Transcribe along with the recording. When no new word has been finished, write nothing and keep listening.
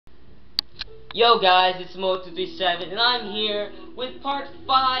Yo guys, it's Mo237 and I'm here with part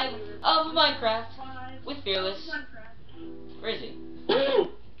 5 of Minecraft with Fearless. Where is he? Where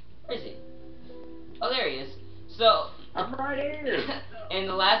is he? Oh, there he is. So, I'm right here. in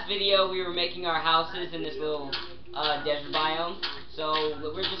the last video we were making our houses in this little desert biome. So,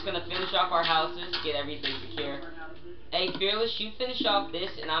 we're just gonna finish off our houses, get everything secure. Hey Fearless, you finish off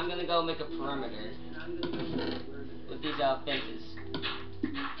this and I'm gonna go make a perimeter with these fences.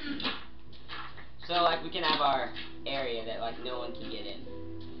 So, like, we can have our area that, like, no one can get in.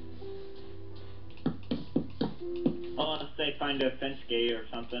 I want to say find a fence gate or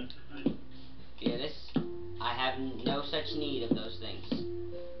something. Fearless, I have no such need of those things.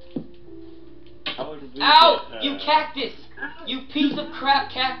 How would we Ow! get, You cactus! You piece of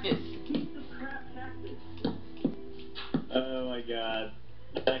crap cactus! Oh my god.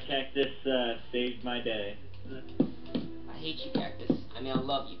 That cactus saved my day. I hate you, cactus. I mean, I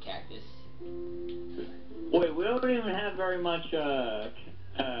love you, cactus. Wait, we don't even have very much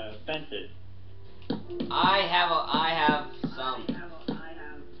fences. I have some.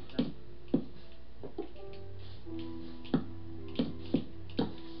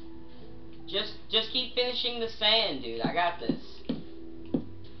 Just keep finishing the sand, dude. I got this.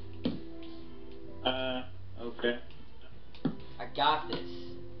 Okay. I got this.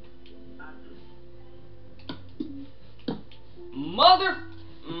 Mother...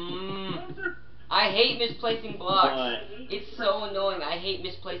 I hate misplacing blocks. What? It's so annoying. I hate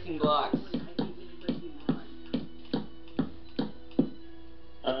misplacing blocks.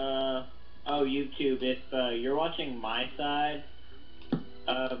 Oh, YouTube, if you're watching my side,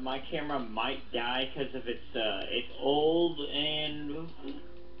 my camera might die because of it's old and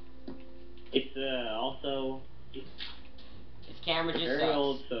it's also This camera just very sucks.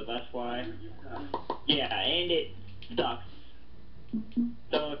 old, so that's why. Yeah, and it sucks.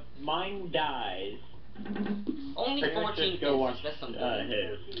 So if mine dies, Only pretty much 14 just go watch fences. That's something.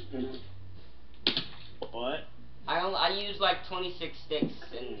 his. What? I used like 26 sticks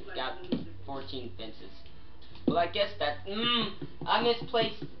and got 14 fences. Well, I guess that I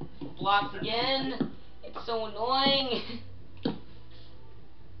misplaced blocks again. It's so annoying.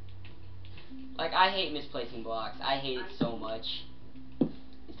 Like, I hate misplacing blocks. I hate it so much.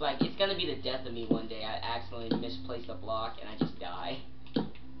 It's like, it's gonna be the death of me one day. I accidentally misplaced a block and I just die.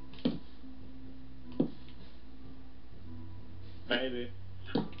 Maybe.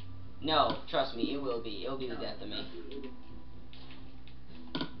 No, trust me, it will be. It'll be the death of me.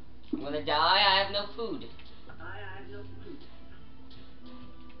 I'm gonna die, I have no food.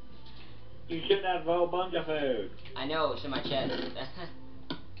 You should have a whole bunch of food. I know, it's in my chest.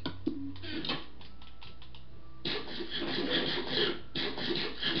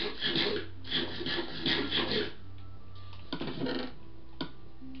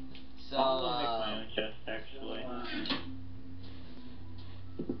 So, I'm gonna make my own chest, actually.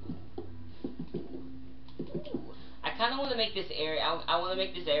 I kind of want to make this area. I want to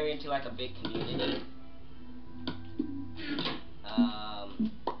make this area into like a big community.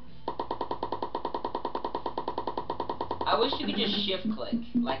 I wish you could just shift click,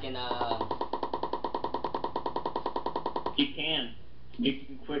 like in You can. You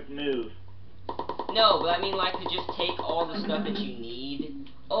can quick move. No, but I mean like to just take all the stuff that you need.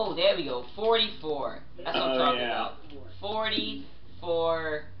 Oh, there we go. 44. That's what I'm talking about.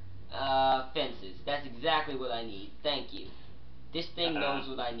 44 fences. That's exactly what I need. Thank you. This thing knows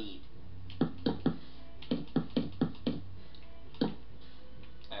what I need.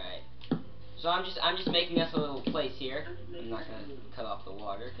 Alright. So I'm just making us a little place here. I'm not gonna cut off the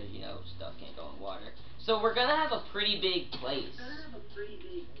water because you know stuff can't go in water. So we're gonna have a pretty big place.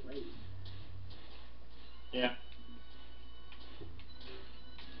 Yeah.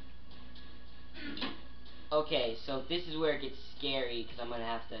 Okay, so this is where it gets scary because I'm gonna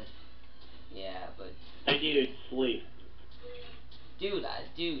have to. Yeah, but. Hey, dude, sleep. Dude,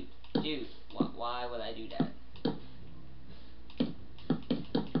 dude, why would I do that?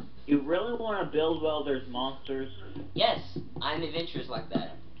 You really want to build while there's monsters? Yes, I'm adventurous like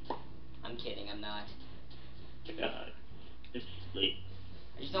that. I'm kidding, I'm not. God, just sleep.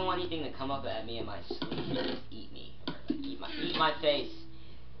 I just don't want anything to come up at me in my sleep and just eat me. Or like, eat my face.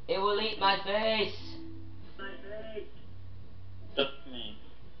 It will eat my face! Just me.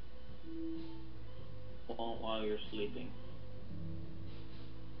 While you're sleeping.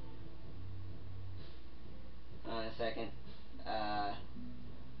 Hold on a second.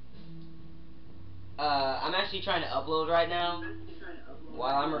 I'm actually trying to upload right now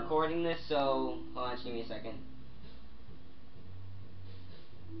while I'm recording this, so hold on, just give me a second.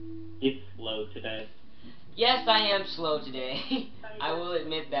 It's slow today. Yes, I am slow today. I will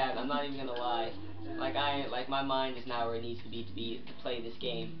admit that. I'm not even gonna lie. Like my mind is not where it needs to be to play this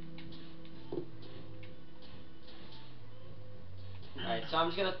game. Alright, so I'm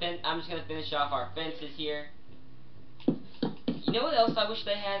just gonna finish off our fences here. You know what else I wish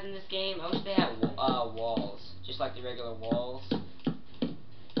they had in this game? I wish they had walls, just like the regular walls.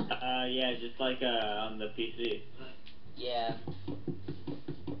 Yeah, just like on the PC. Yeah.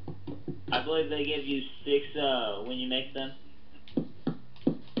 I believe they give you 6 when you make them.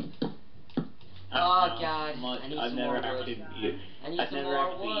 Oh god, I need I've some never more wood. actually used. I need I've some never more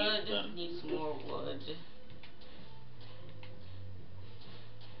actually wood. used them. Need some more wood.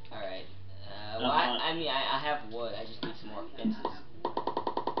 Alright. Well, I mean, I have wood. I just need some more fences.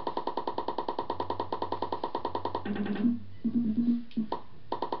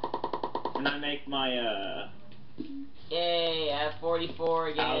 When I make my Yay, I have 44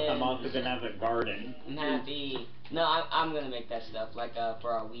 again. house, I'm also gonna have a garden. I'm happy. No, I'm gonna make that stuff, like,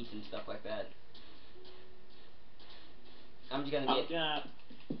 for our wheat and stuff like that. I'm just gonna get...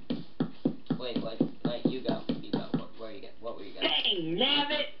 Wait, what? Wait, you go. You go. What were you gonna... Dang,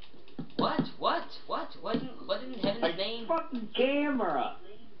 nabbit! What? What? What in heaven's name? Fucking camera!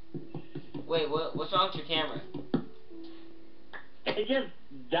 Wait, what's wrong with your camera? It just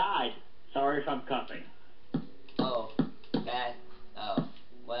died. Sorry if I'm cussing. Oh, that... Oh,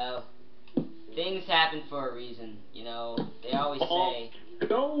 well... Things happen for a reason, you know. They always say...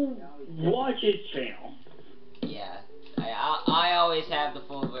 Go watch his channel. Yeah. I always have the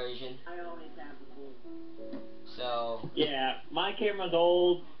full version. So... Yeah, my camera's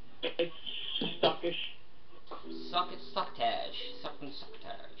old. It's stuckish. Succotash.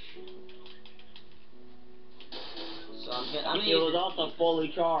 So I'm gonna It use was also fully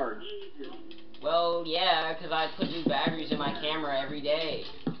charged. Well, yeah, because I put new batteries in my camera every day.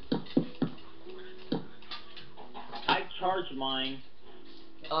 I charge mine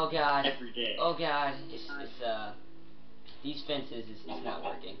Oh god. every day. Oh god. These fences, it's not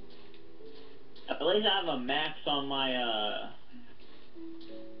working. At least I have a max on my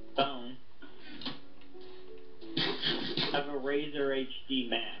phone. I have a Razer HD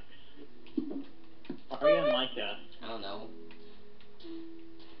Max. Are you on my chest? I don't know.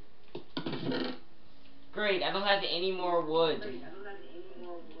 Great, I don't have any more wood.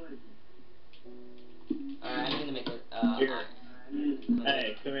 Alright, I'm gonna make a, Here.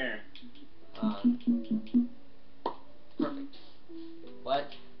 Hey, come here. Perfect. What?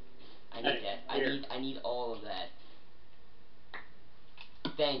 I need Hey, that. I need all of that.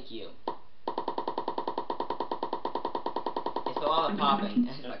 Thank you. It's a lot of popping.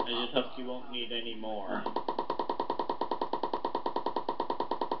 It's like I just hope you won't need any more.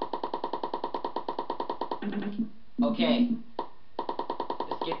 Okay.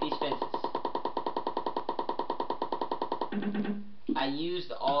 Let's get these fences. I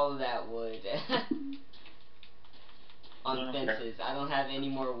used all of that wood on fences. I don't have any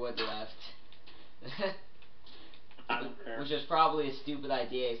more wood left. I don't care. Which is probably a stupid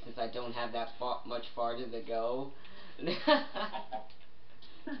idea since I don't have that much farther to go.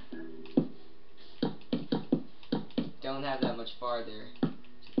 Don't have that much farther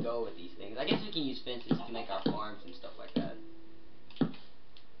to go with these things. I guess we can use fences to make our farms and stuff like that.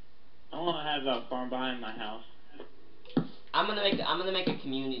 I want to have a farm behind my house. I'm gonna make a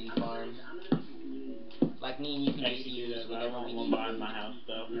community farm. Like me and you can just use whatever we need. Behind my house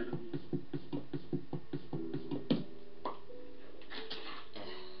though.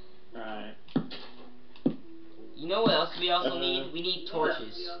 Right. You know what else we also need? We need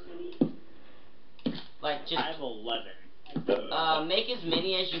torches. Like just I have 11. make as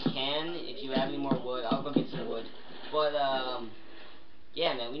many as you can if you have any more wood. I'll go get some wood. But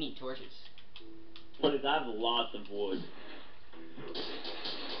yeah, man, we need torches. Please, I have lots of wood.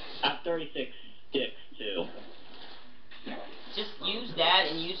 I have 36 sticks too. Just use that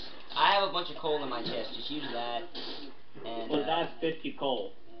and use. I have a bunch of coal in my chest. Just use that. And Please, I have 50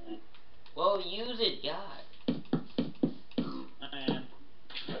 coal. well, use it, God. I am.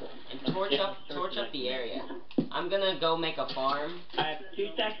 And torch up the area. I'm gonna go make a farm. I have 2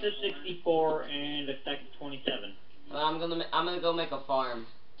 stacks of 64 and a stack of 27. I'm gonna go make a farm.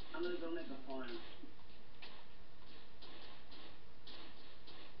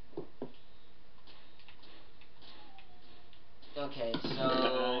 Okay,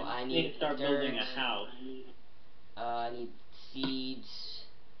 so I need to start dirt. building a house. I need seeds.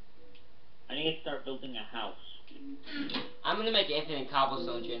 I need to start building a house. I'm gonna make an infinite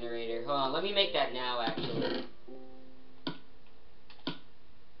cobblestone generator. Hold on, let me make that now, actually.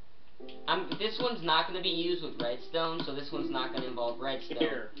 This one's not gonna be used with redstone, so this one's not gonna involve redstone.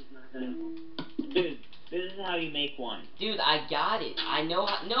 Here. Dude, This is how you make one. Dude, I got it. I know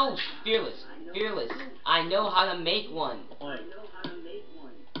how. No, Fearless. Fearless. I know how to make one. What?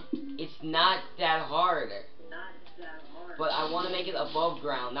 It's not that hard. But I want to make it above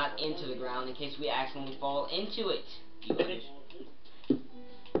ground, not into the ground, in case we accidentally fall into it.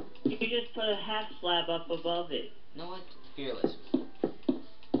 You just put a half slab up above it. know what? Fearless.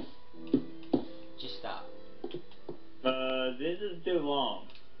 Just stop. This is too long.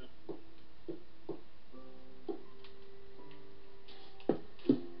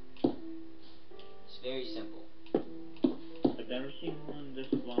 It's very simple. I've never seen one this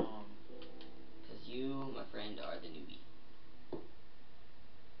long. Because you, my friend, are the newbie.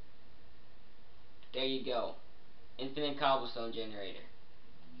 There you go. Infinite cobblestone generator.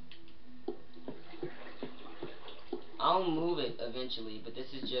 I'll move it eventually, but this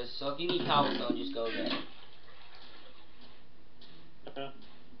is just... So if you need cobblestone, just go there. Looks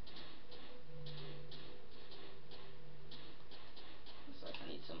like I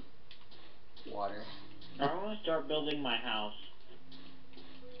need some water. I want to start building my house.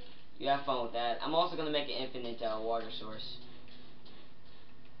 You have fun with that. I'm also going to make an infinite water source.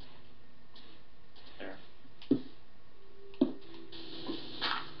 There.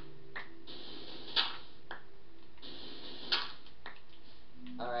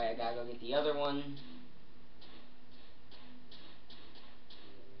 Alright, I gotta go get the other one.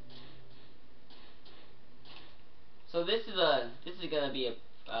 So this is gonna be a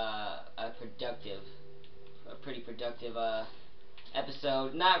pretty productive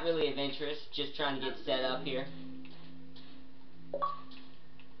episode. Not really adventurous, just trying to get set up here.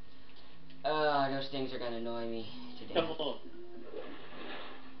 Those things are gonna annoy me today.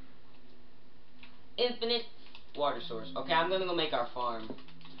 Infinite water source. Okay, I'm gonna go make our farm.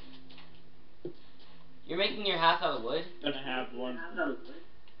 You're making your house out of wood? I'm gonna have one.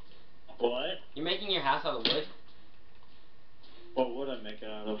 What? You're making your house out of wood? What would I make it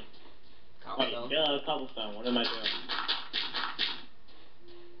out of? Cobblestone. Wait, cobblestone. What am I doing?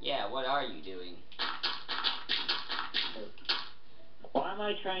 Yeah, what are you doing? Why am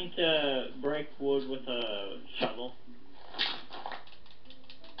I trying to break wood with a shovel?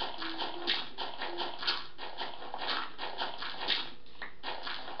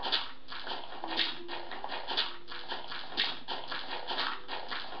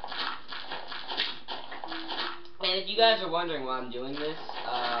 And if you guys are wondering why I'm doing this,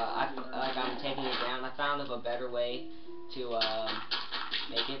 I'm taking it down. I found of a better way to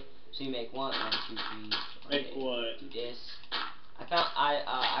make it. So you make one, two, three. Make what? Do this.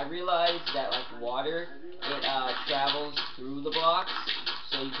 I realized that like water, it travels through the blocks,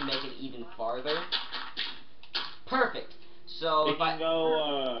 so you can make it even farther. Perfect. So it if I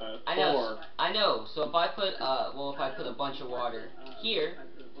go 4. I know. So if I put if I put a bunch of water here.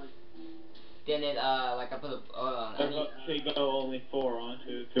 Then it, like I put a, hold on. Should go only 4, 1,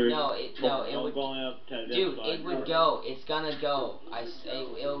 2, 3. No, it would. Going up to this Dude, side. it would go. It's gonna go. I say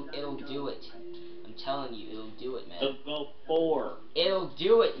it'll do it. I'm telling you, it'll do it, man. It'll go 4. It'll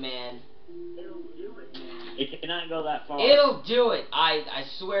do it, man. It cannot go that far. It'll do it. I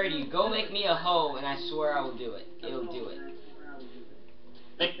swear to you. Go make me a hoe, and I swear I will do it. It'll do it.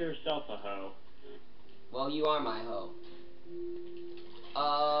 Make yourself a hoe. Well, you are my hoe.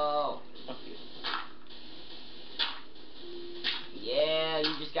 Oh. Fuck you. Yeah,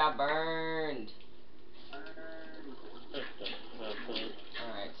 you just got burned.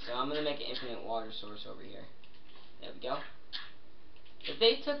 Alright, so I'm gonna make an infinite water source over here. There we go. If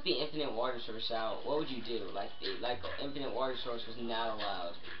they took the infinite water source out, what would you do? Like the infinite water source was not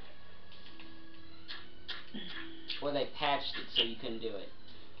allowed. Or they patched it so you couldn't do it.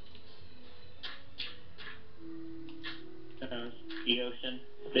 The ocean.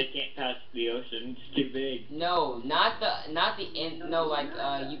 They can't pass the ocean. It's too big. No, you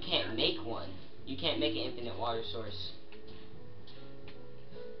can't make one. You can't make an infinite water source.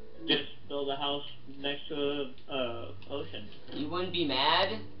 Just build a house next to a ocean. You wouldn't be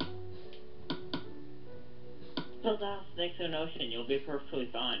mad? Build a house next to an ocean. You'll be perfectly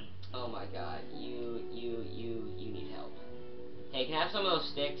fine. Oh my god, you need help. Hey, can I have some of those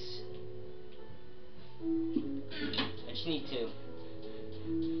sticks? I just need 2.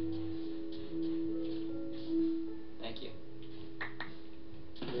 Thank you.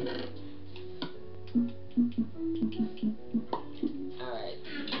 Alright.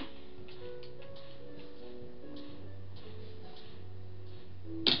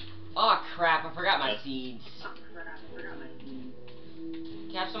 Oh crap, I forgot my seeds.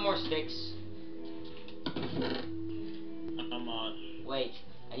 Can I have some more sticks? How much? Wait,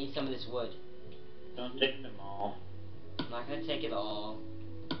 I need some of this wood. Don't take them all. I'm not gonna take it all.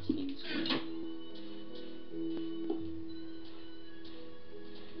 I just need this wood.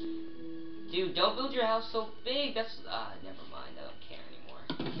 Dude, don't build your house so big. That's never mind. I don't care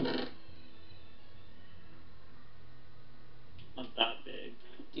anymore. Not that big.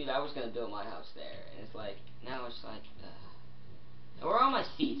 Dude, I was gonna build my house there, and it's like now it's like. Where are my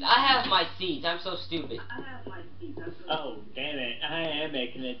seats? I have my seats. I'm so stupid. Oh, damn it. I am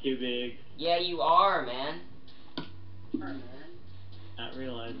making it too big. Yeah, you are, man. Not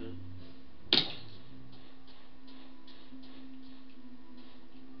realizing.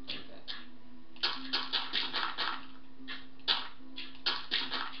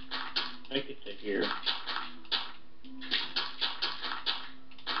 Make it to here.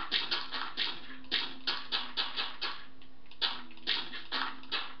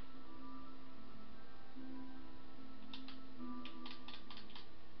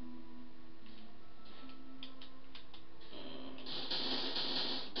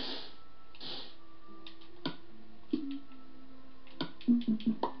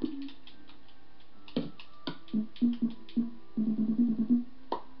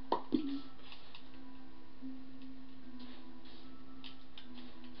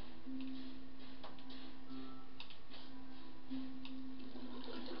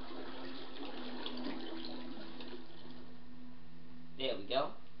 There we go.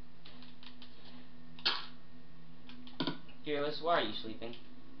 Fearless, why are you sleeping?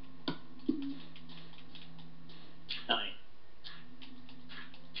 Nice.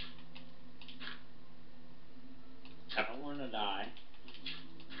 I don't want to die.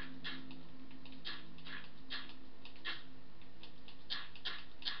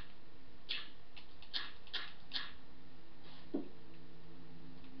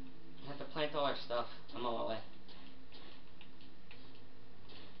 I have to plant all our stuff. I'm on my way.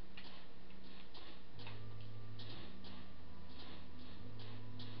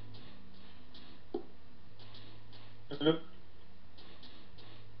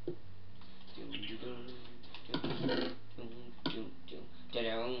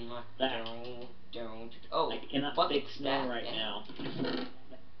 Oh, I cannot bucket fix stack, snow right damn. now.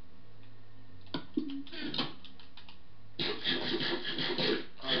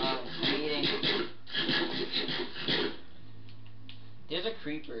 Hold on, I'm eating. There's a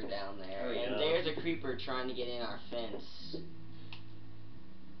creeper down there, Hurry and up. there's a creeper trying to get in our fence.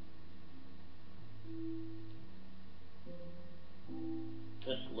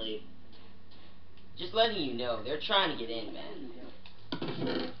 Just sleep. Just letting you know, they're trying to get in, man.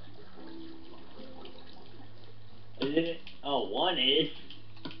 Is it? Oh, one is.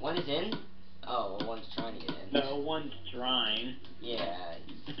 One is in? Oh, well, one's trying to get in. No, one's trying. Yeah,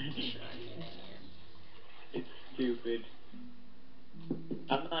 he's trying to get in here. It's stupid.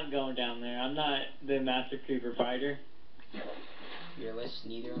 I'm not going down there. I'm not the master creeper fighter. Fearless,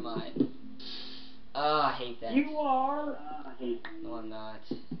 neither am I. I hate that. You are. No, I'm not.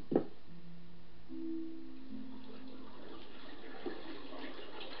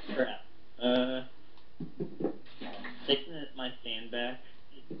 Crap. Taking my stand back.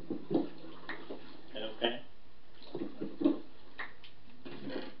 Is that okay?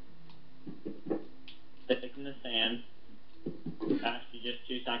 Taking the sand. Actually, just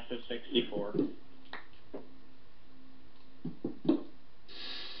 2 stacks of 64.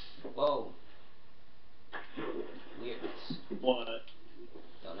 Whoa. Weird. What?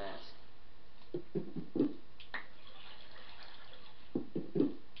 Don't ask.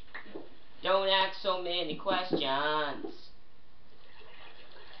 Don't ask so many questions.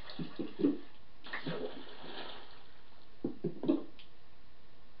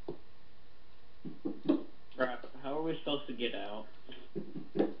 Crap. How are we supposed to get out?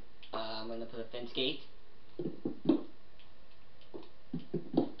 I'm gonna put a fence gate.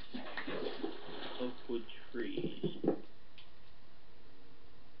 Oakwood trees.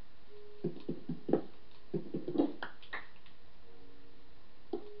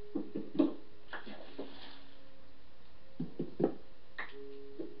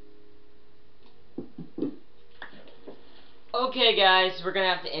 Okay, guys, we're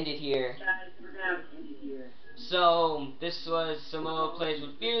gonna have to end it here. So, this was Samoa Plays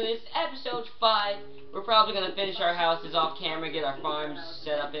with Fearless, episode 5. We're probably gonna finish our houses off camera, get our farms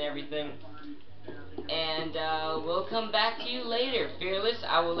set up and everything. And, we'll come back to you later. Fearless,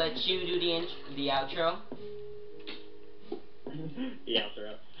 I will let you do the outro. The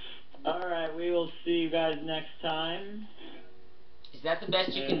outro. Alright, we will see you guys next time. Is that the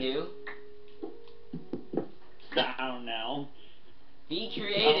best you can do? I don't know. Be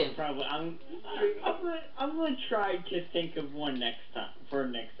creative. Probably. I'm gonna try to think of one next time for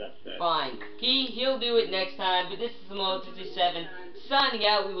next episode. Fine. He'll do it next time. But this is Samoa67 signing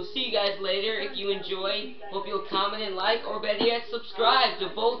out. We will see you guys later. If you enjoyed, hope you'll comment and like, or better yet, subscribe to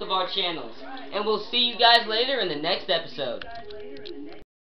both of our channels. And we'll see you guys later in the next episode.